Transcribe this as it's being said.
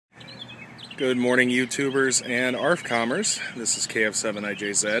Good morning, YouTubers and ARFCommers. This is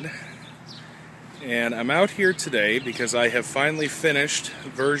KF7IJZ, and I'm out here today because I have finally finished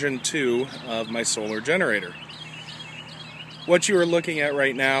version 2 of my solar generator. What you are looking at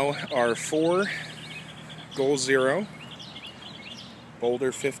right now are 4 Goal Zero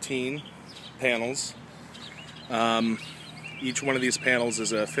Boulder 15 panels. Each one of these panels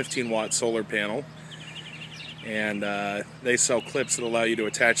is a 15-watt solar panel, and they sell clips that allow you to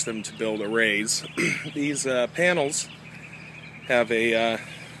attach them to build arrays. These panels have a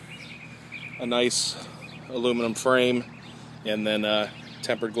nice aluminum frame and then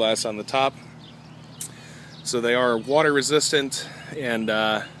tempered glass on the top. So they are water resistant and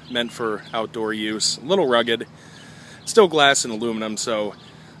meant for outdoor use. A little rugged, still glass and aluminum, so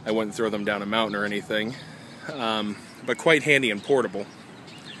I wouldn't throw them down a mountain or anything, but quite handy and portable.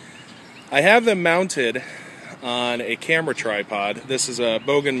 I have them mounted on a camera tripod. This is a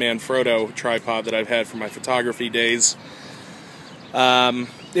Bogan Manfrotto tripod that I've had for my photography days.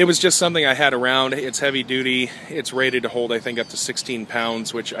 It was just something I had around. It's heavy duty. It's rated to hold, I think, up to 16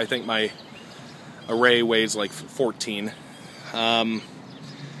 pounds, which I think my array weighs like 14.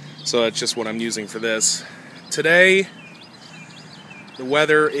 So that's just what I'm using for this. Today, the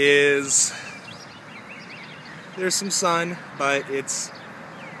weather is, there's some sun, but it's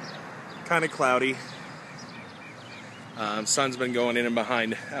kind of cloudy. Sun's been going in and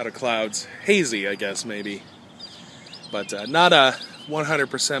behind out of clouds. Hazy, I guess, maybe. But not a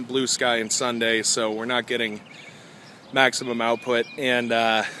 100% blue sky and Sunday, so we're not getting maximum output. And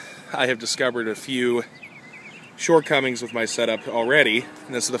I have discovered a few shortcomings with my setup already.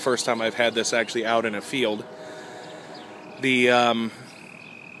 And this is the first time I've had this actually out in a field. I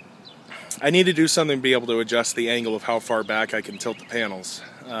need to do something to be able to adjust the angle of how far back I can tilt the panels.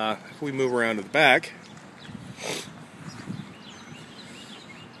 If we move around to the back,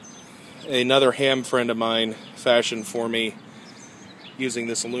 another ham friend of mine fashioned for me using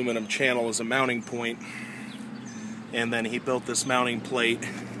this aluminum channel as a mounting point, and then he built this mounting plate,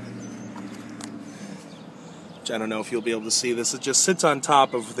 which I don't know if you'll be able to see. This it just sits on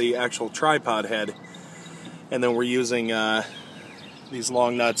top of the actual tripod head, and then we're using these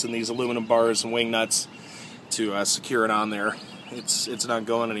long nuts and these aluminum bars and wing nuts to secure it on there. It's not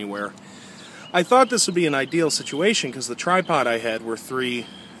going anywhere. I thought this would be an ideal situation because the tripod I had were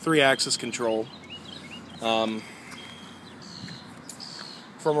three-axis control. From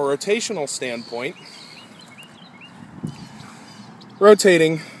a rotational standpoint,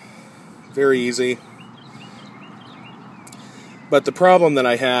 rotating, very easy. But the problem that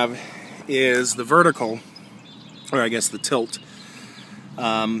I have is the vertical, or I guess the tilt.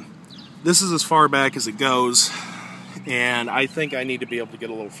 This is as far back as it goes, and I think I need to be able to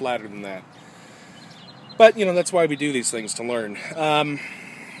get a little flatter than that. But, you know, that's why we do these things, to learn.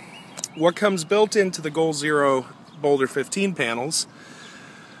 What comes built into the Goal Zero Boulder 15 panels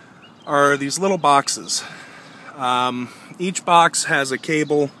are these little boxes. Each box has a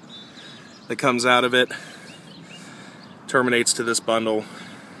cable that comes out of it, terminates to this bundle.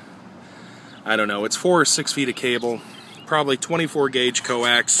 I don't know, it's 4 or 6 feet of cable, probably 24 gauge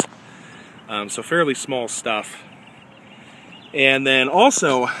coax, so fairly small stuff. And then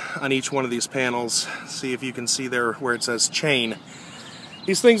also on each one of these panels, see if you can see there where it says chain.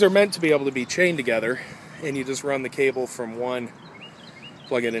 These things are meant to be able to be chained together, and you just run the cable from one,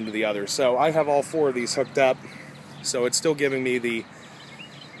 plug it into the other. So I have all 4 of these hooked up, so it's still giving me the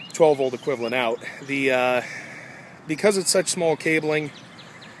 12 volt equivalent out. Because it's such small cabling,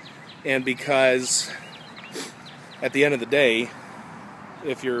 and because at the end of the day,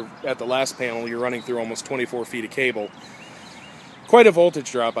 if you're at the last panel, you're running through almost 24 feet of cable. Quite a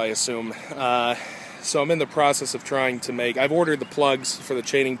voltage drop, I assume. So I'm in the process of trying to make, I've ordered the plugs for the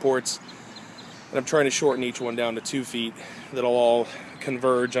chaining ports, and I'm trying to shorten each one down to 2 feet that'll all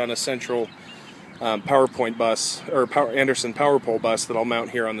converge on a central PowerPoint bus, or Anderson power pole bus that I'll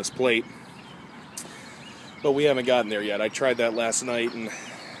mount here on this plate. But we haven't gotten there yet. I tried that last night, and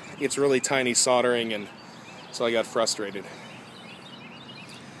it's really tiny soldering, and so I got frustrated.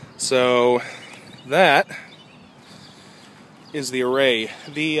 So that is the array.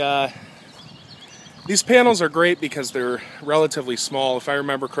 These panels are great because they're relatively small. If I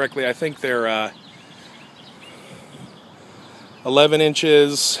remember correctly, I think they're 11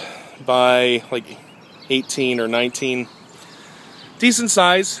 inches by like 18 or 19. Decent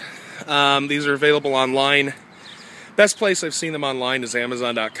size. These are available online. Best place I've seen them online is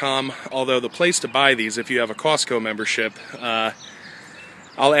Amazon.com, although the place to buy these, if you have a Costco membership,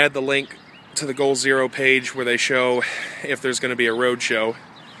 I'll add the link to the Goal Zero page where they show if there's going to be a road show.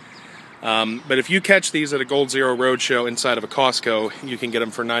 But if you catch these at a Goal Zero Roadshow inside of a Costco, you can get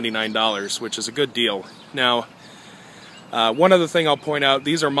them for $99, which is a good deal. Now, one other thing I'll point out,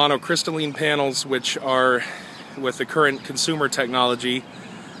 these are monocrystalline panels, which are, with the current consumer technology,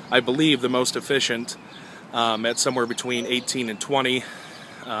 I believe the most efficient, at somewhere between 18 and 20.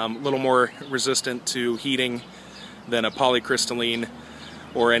 A little more resistant to heating than a polycrystalline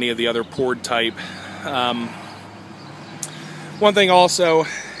or any of the other poured type. One thing also,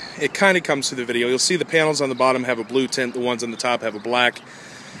 it kind of comes through the video, you'll see the panels on the bottom have a blue tint, the ones on the top have a black.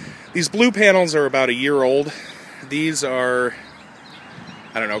 These blue panels are about a year old. These are,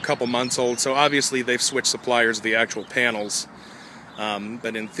 I don't know, a couple months old, so obviously they've switched suppliers of the actual panels.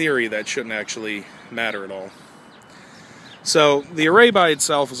 But in theory, that shouldn't actually matter at all. So the array by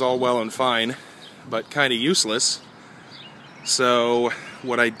itself is all well and fine, but kind of useless. So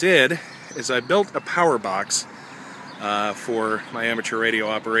what I did is I built a power box for my amateur radio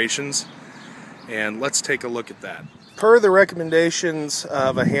operations, and let's take a look at that. Per the recommendations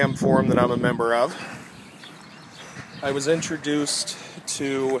of a ham forum that I'm a member of, I was introduced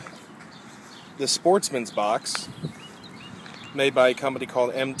to the Sportsman's box made by a company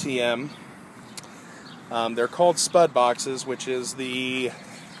called MTM. They're called Spud Boxes, which is the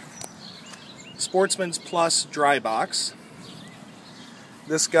Sportsman's Plus dry box.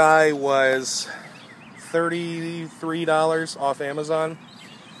 This guy was $33 off Amazon.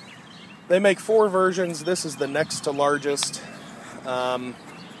 They make 4 versions. This is the next to largest. I'll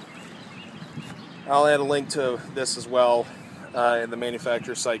add a link to this as well in the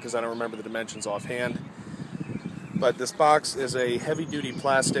manufacturer's site because I don't remember the dimensions offhand. But this box is a heavy-duty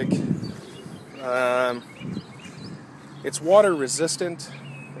plastic. It's water resistant.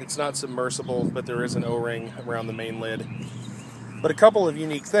 It's not submersible, but there is an O-ring around the main lid. But a couple of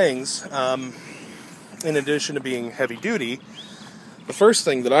unique things, in addition to being heavy-duty, the first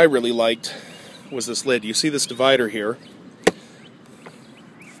thing that I really liked was this lid. You see this divider here.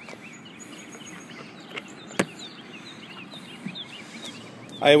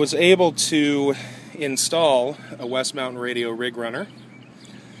 I was able to install a West Mountain Radio RigRunner,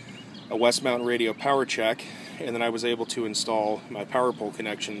 a West Mountain Radio power check, and then I was able to install my power pole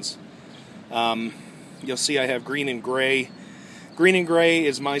connections. You'll see I have green and gray. Green and gray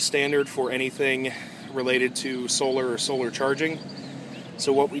is my standard for anything related to solar or solar charging.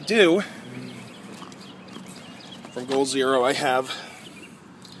 So what we do, from Goal Zero, I have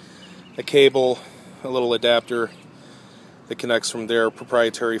a cable, a little adapter that connects from their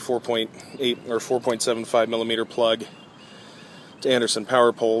proprietary 4.8 or 4.75 millimeter plug to Anderson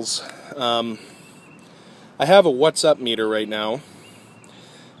power poles. I have a what's up meter right now.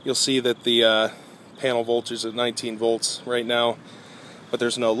 You'll see that the panel voltage is at 19 volts right now, but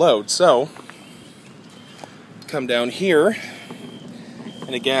there's no load. So come down here,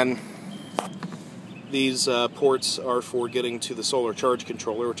 and again, these ports are for getting to the solar charge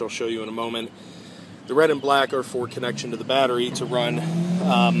controller, which I'll show you in a moment. The red and black are for connection to the battery to run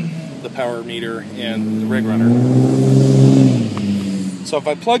the power meter and the RigRunner. So if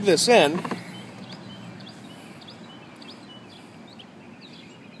I plug this in,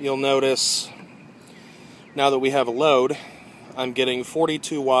 you'll notice now that we have a load, I'm getting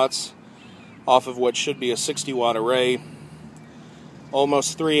 42 watts off of what should be a 60 watt array,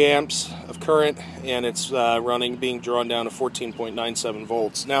 almost 3 amps of current, and it's being drawn down to 14.97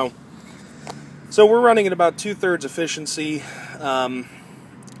 volts. Now, so we're running at about 2/3 efficiency.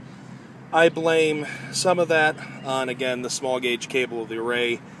 I blame some of that on, again, the small gauge cable of the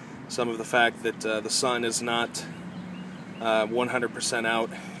array, some of the fact that the sun is not 100% out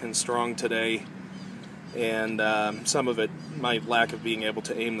and strong today, and some of it, my lack of being able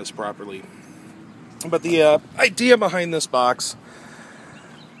to aim this properly. But the idea behind this box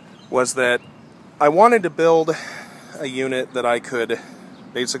was that I wanted to build a unit that I could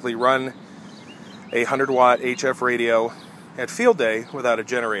basically run a 100-watt HF radio at field day without a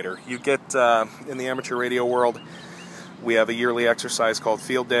generator. You get, in the amateur radio world, we have a yearly exercise called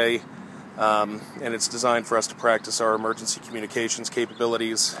Field Day, and it's designed for us to practice our emergency communications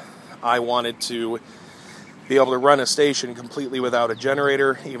capabilities. I wanted to be able to run a station completely without a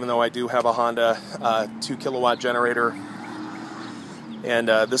generator, even though I do have a Honda 2 kilowatt generator, and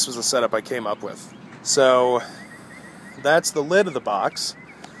this was the setup I came up with. So that's the lid of the box.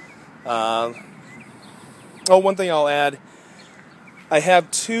 Oh, one thing I'll add, I have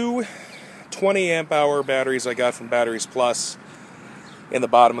 2 20 amp hour batteries I got from Batteries Plus in the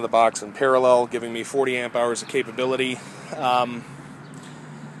bottom of the box in parallel, giving me 40 amp hours of capability.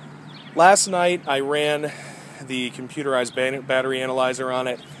 Last night I ran the computerized battery analyzer on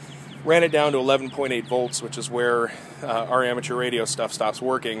it, ran it down to 11.8 volts, which is where our amateur radio stuff stops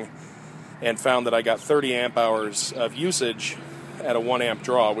working. and found that I got 30 amp hours of usage at a 1 amp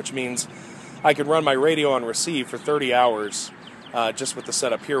draw, which means I could run my radio on receive for 30 hours just with the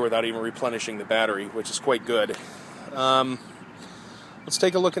setup here without even replenishing the battery, which is quite good. Let's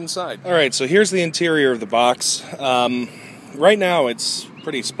take a look inside. Alright, so here's the interior of the box. Right now it's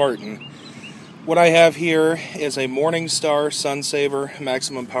pretty Spartan. What I have here is a Morningstar Sunsaver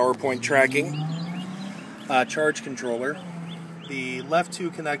maximum power point tracking charge controller. The left two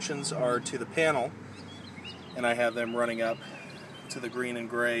connections are to the panel, and I have them running up to the green and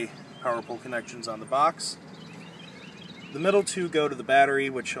gray power pole connections on the box. The middle two go to the battery,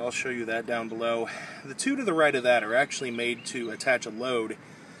 which I'll show you that down below. The two to the right of that are actually made to attach a load.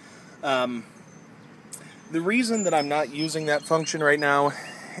 The reason that I'm not using that function right now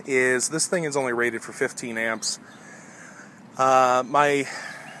is this thing is only rated for 15 amps. The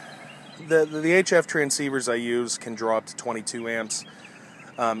HF transceivers I use can draw up to 22 amps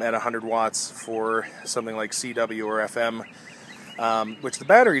at 100 watts for something like CW or FM, which the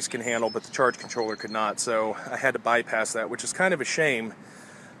batteries can handle, but the charge controller could not, so I had to bypass that, which is kind of a shame.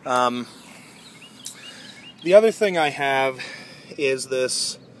 The other thing I have is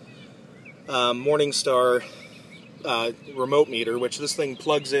this Morningstar remote meter, which this thing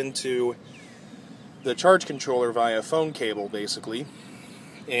plugs into the charge controller via phone cable, basically,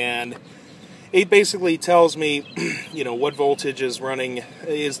 and it basically tells me, you know, what voltage is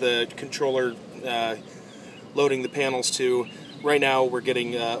the controller loading the panels to. Right now we're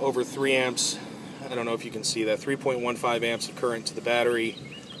getting over 3 amps. I don't know if you can see that, 3.15 amps of current to the battery,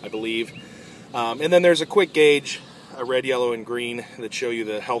 I believe. And then there's a quick gauge, a red, yellow, and green, that show you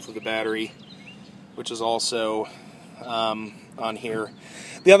the health of the battery, which is also on here.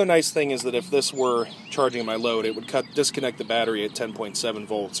 The other nice thing is that if this were charging my load, it would disconnect the battery at 10.7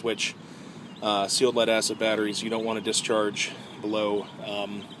 volts, which sealed lead acid batteries, you don't want to discharge below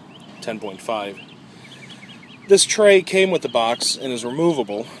 10.5. This tray came with the box and is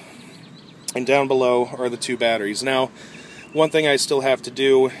removable, and down below are the two batteries. Now, one thing I still have to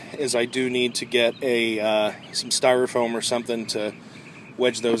do is I do need to get some styrofoam or something to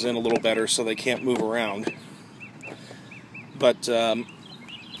wedge those in a little better so they can't move around. But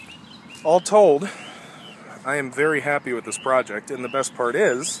all told, I am very happy with this project, and the best part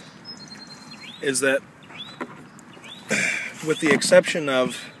is that with the exception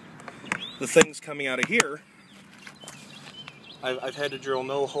of the things coming out of here, I've had to drill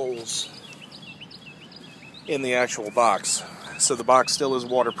no holes in the actual box, so the box still is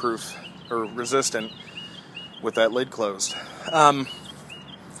waterproof or resistant with that lid closed.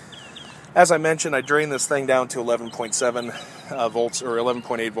 As I mentioned, I drained this thing down to 11.7 volts or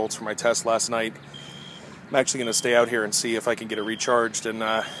 11.8 volts for my test last night. I'm actually going to stay out here and see if I can get it recharged, and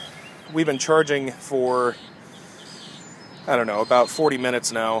we've been charging for, I don't know, about 40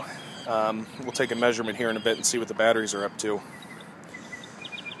 minutes now. We'll take a measurement here in a bit and see what the batteries are up to.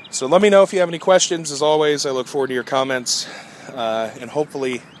 So let me know if you have any questions. As always, I look forward to your comments, and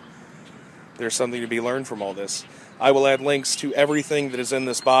hopefully there's something to be learned from all this. I will add links to everything that is in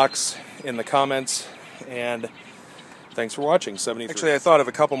this box in the comments, and thanks for watching. 73. Actually, I thought of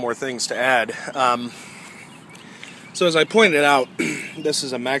a couple more things to add. So as I pointed out, this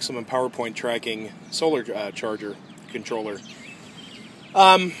is a maximum power point tracking solar charger controller.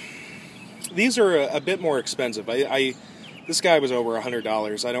 These are a bit more expensive. This guy was over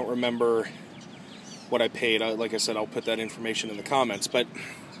 $100. I don't remember what I paid. Like I said, I'll put that information in the comments. But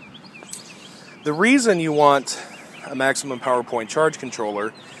the reason you want a maximum power point charge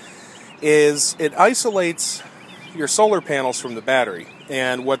controller is it isolates your solar panels from the battery.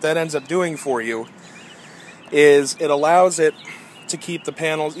 And what that ends up doing for you is it allows it to keep the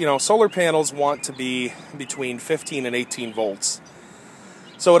panels, you know, solar panels want to be between 15 and 18 volts.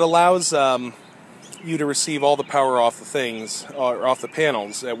 So it allows you to receive all the power off the things, or off the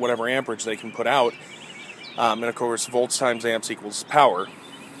panels at whatever amperage they can put out. And of course, volts times amps equals power.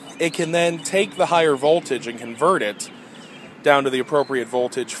 It can then take the higher voltage and convert it down to the appropriate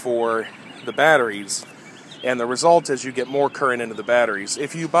voltage for the batteries. And the result is you get more current into the batteries.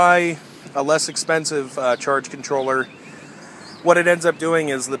 If you buy a less expensive charge controller, what it ends up doing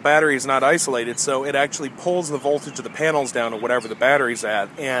is the battery is not isolated, so it actually pulls the voltage of the panels down to whatever the battery's at,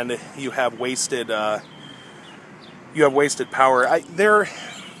 and you have wasted power.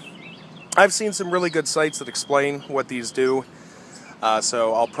 I've seen some really good sites that explain what these do,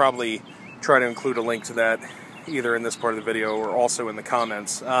 so I'll probably try to include a link to that either in this part of the video or also in the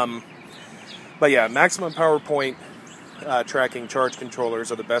comments. But yeah, maximum power point tracking charge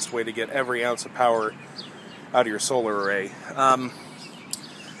controllers are the best way to get every ounce of power out of your solar array.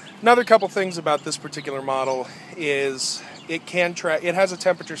 Another couple things about this particular model is it can track. It has a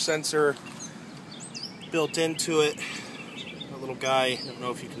temperature sensor built into it. A little guy. I don't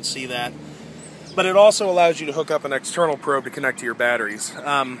know if you can see that. But it also allows you to hook up an external probe to connect to your batteries.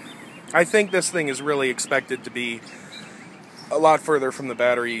 I think this thing is really expected to be a lot further from the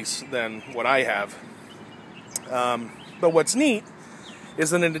batteries than what I have. But what's neat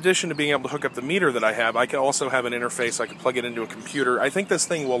is that in addition to being able to hook up the meter that I have, I can also have an interface. I can plug it into a computer. I think this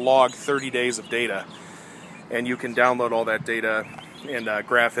thing will log 30 days of data, and you can download all that data and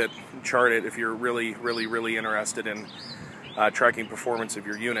graph it, and chart it if you're really, really, really interested in tracking performance of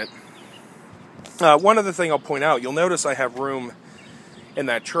your unit. One other thing I'll point out, you'll notice I have room in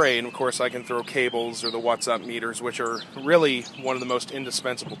that tray, and of course I can throw cables or the What's Up meters, which are really one of the most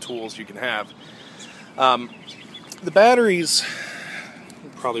indispensable tools you can have. The batteries, you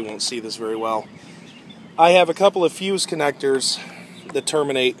probably won't see this very well. I have a couple of fuse connectors that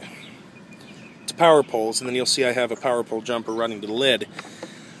terminate to power poles, and then you'll see I have a power pole jumper running to the lid.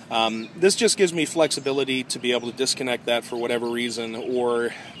 This just gives me flexibility to be able to disconnect that for whatever reason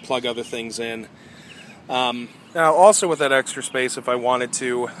or plug other things in. Now also with that extra space, if I wanted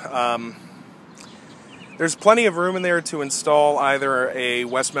to, there's plenty of room in there to install either a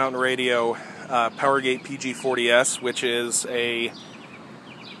West Mountain Radio PowerGate PG40S, which is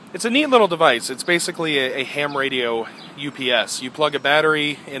it's a neat little device. It's basically a ham radio UPS. You plug a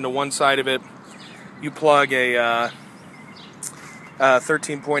battery into one side of it, you plug a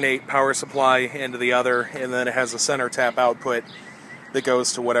 13.8 power supply into the other, and then it has a center tap output that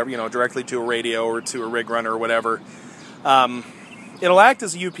goes to whatever, directly to a radio or to a RigRunner or whatever. It'll act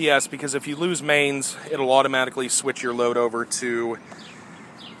as a UPS because if you lose mains, it'll automatically switch your load over to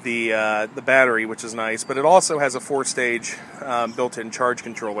the battery, which is nice. But it also has a 4-stage built-in charge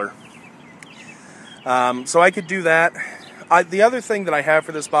controller. So I could do that. The other thing that I have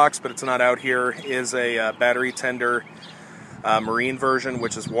for this box, but it's not out here, is a battery tender marine version,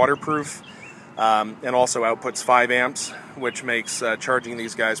 which is waterproof. And also outputs 5 amps, which makes charging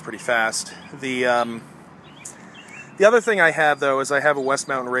these guys pretty fast. The other thing I have, though, is I have a West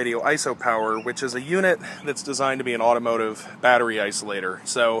Mountain Radio ISO Power, which is a unit that's designed to be an automotive battery isolator.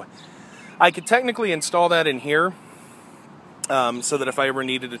 So I could technically install that in here, so that if I ever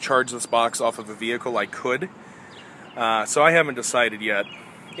needed to charge this box off of a vehicle, I could. So I haven't decided yet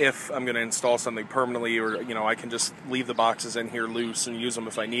if I'm going to install something permanently, or I can just leave the boxes in here loose and use them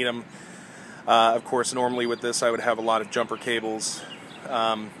if I need them. Of course, normally with this I would have a lot of jumper cables,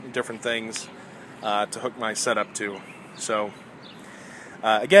 different things to hook my setup to. So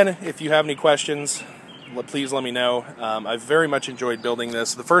again, if you have any questions, please let me know. I've very much enjoyed building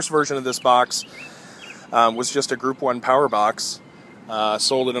this. The first version of this box was just a Group 1 power box,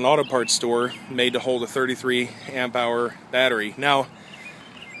 sold at an auto parts store, made to hold a 33 amp hour battery. Now,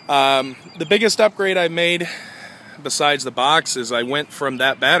 the biggest upgrade I made besides the box is I went from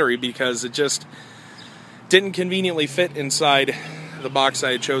that battery because it just didn't conveniently fit inside the box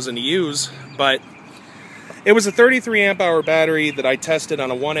I had chosen to use, but it was a 33 amp hour battery that I tested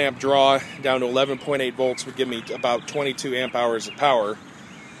on a 1 amp draw down to 11.8 volts would give me about 22 amp hours of power.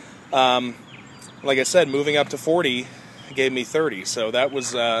 Like I said, moving up to 40 gave me 30, so that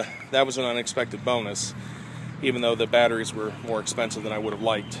was an unexpected bonus, even though the batteries were more expensive than I would have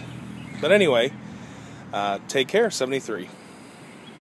liked. But anyway, take care, 73.